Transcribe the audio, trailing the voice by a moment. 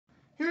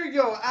we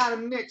go.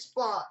 AdamNick's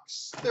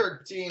box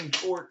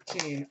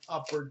 13-14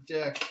 Upper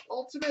Deck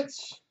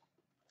Ultimates.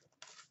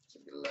 So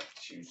I'm gonna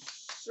let you,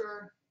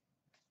 sir.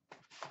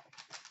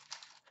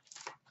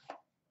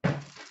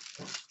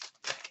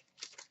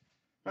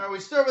 All right, we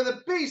start with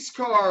a base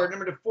card,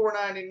 number to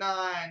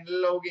 499,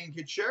 Logan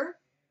Kitcher.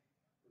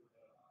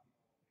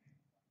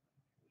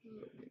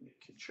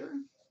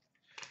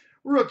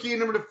 Rookie,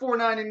 number to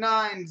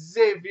 499,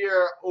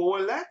 Xavier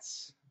Ouellet.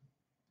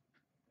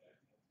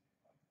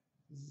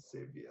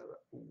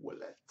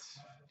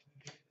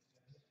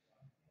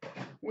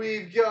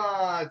 We've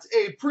got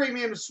a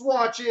premium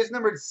swatches,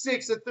 numbered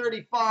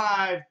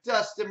 6/35,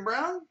 Dustin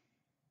Brown.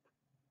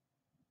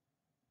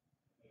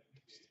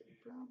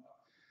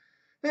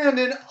 And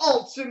an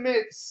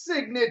ultimate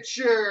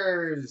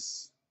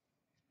signatures,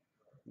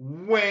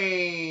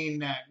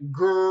 Wayne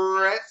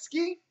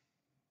Gretzky.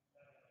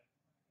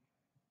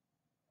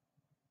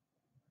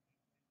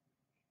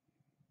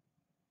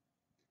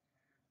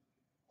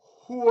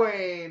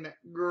 Wayne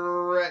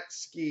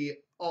Gretzky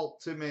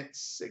ultimate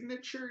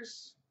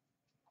signatures.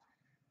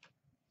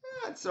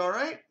 That's all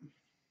right.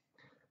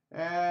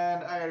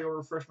 And I gotta go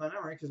refresh my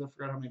memory because I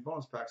forgot how many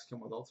bonus packs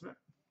come with ultimate.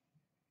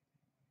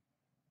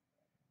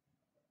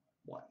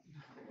 1.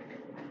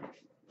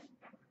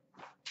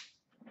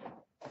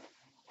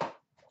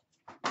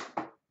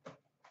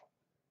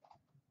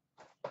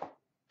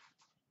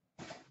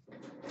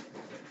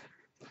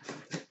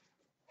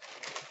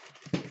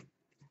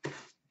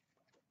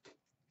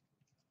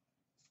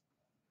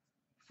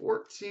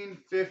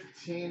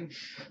 $14.15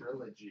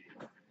 trilogy.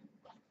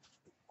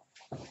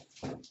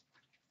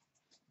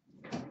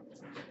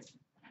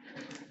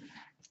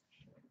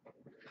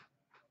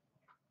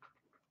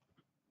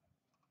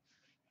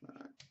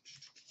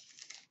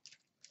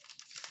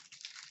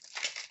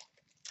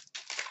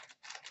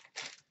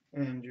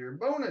 And your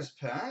bonus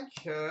pack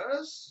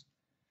has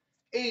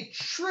a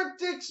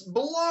Triptychs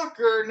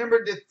blocker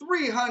numbered to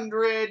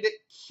 300,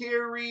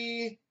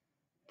 Carey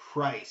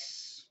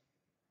Price.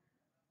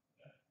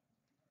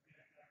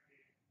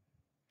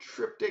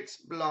 Triptychs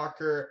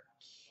blocker,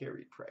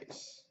 Carey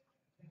Price.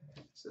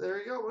 So there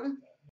you go, buddy.